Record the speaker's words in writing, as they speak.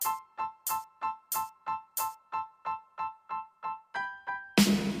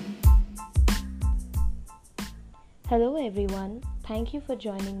Hello everyone, thank you for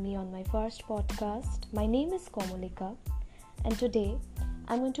joining me on my first podcast. My name is Komalika and today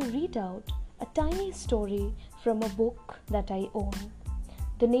I'm going to read out a tiny story from a book that I own.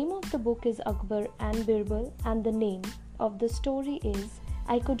 The name of the book is Akbar and Birbal and the name of the story is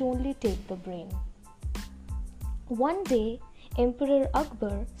I Could Only Take the Brain. One day, Emperor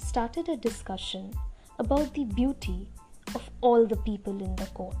Akbar started a discussion about the beauty of all the people in the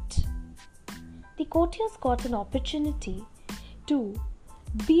court. The courtiers got an opportunity to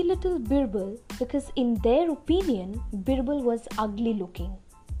belittle Birbal because in their opinion, Birbal was ugly looking.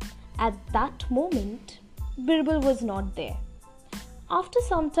 At that moment, Birbal was not there. After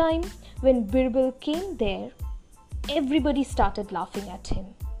some time, when Birbal came there, everybody started laughing at him.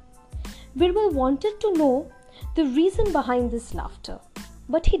 Birbal wanted to know the reason behind this laughter,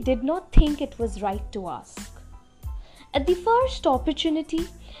 but he did not think it was right to ask. At the first opportunity,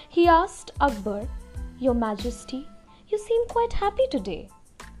 he asked Akbar, "Your Majesty, you seem quite happy today."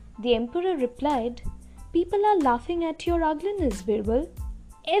 The emperor replied, "People are laughing at your ugliness, Birbal.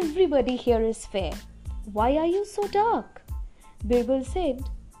 Everybody here is fair. Why are you so dark?" Birbal said,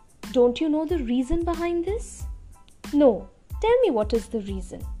 "Don't you know the reason behind this?" "No, tell me what is the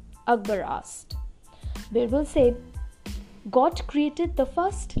reason," Akbar asked. Birbal said, "God created the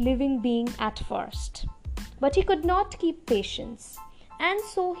first living being at first. But he could not keep patience, and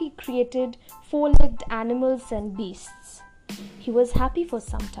so he created four-legged animals and beasts. He was happy for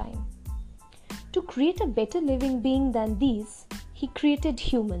some time. To create a better living being than these, he created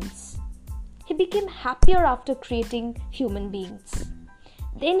humans. He became happier after creating human beings.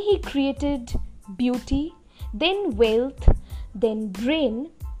 Then he created beauty, then wealth, then brain,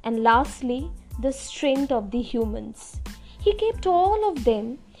 and lastly, the strength of the humans. He kept all of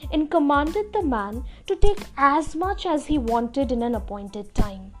them and commanded the man to take as much as he wanted in an appointed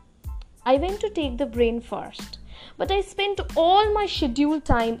time. I went to take the brain first, but I spent all my scheduled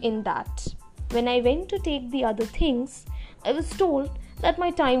time in that. When I went to take the other things, I was told that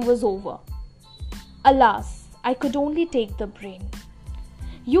my time was over. Alas, I could only take the brain.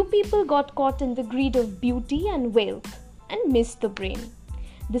 You people got caught in the greed of beauty and wealth and missed the brain.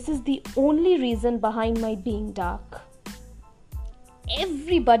 This is the only reason behind my being dark."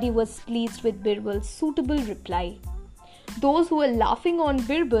 Everybody was pleased with Birbal's suitable reply. Those who were laughing on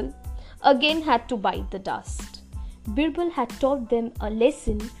Birbal again had to bite the dust. Birbal had taught them a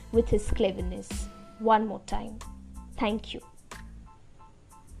lesson with his cleverness. One more time. Thank you.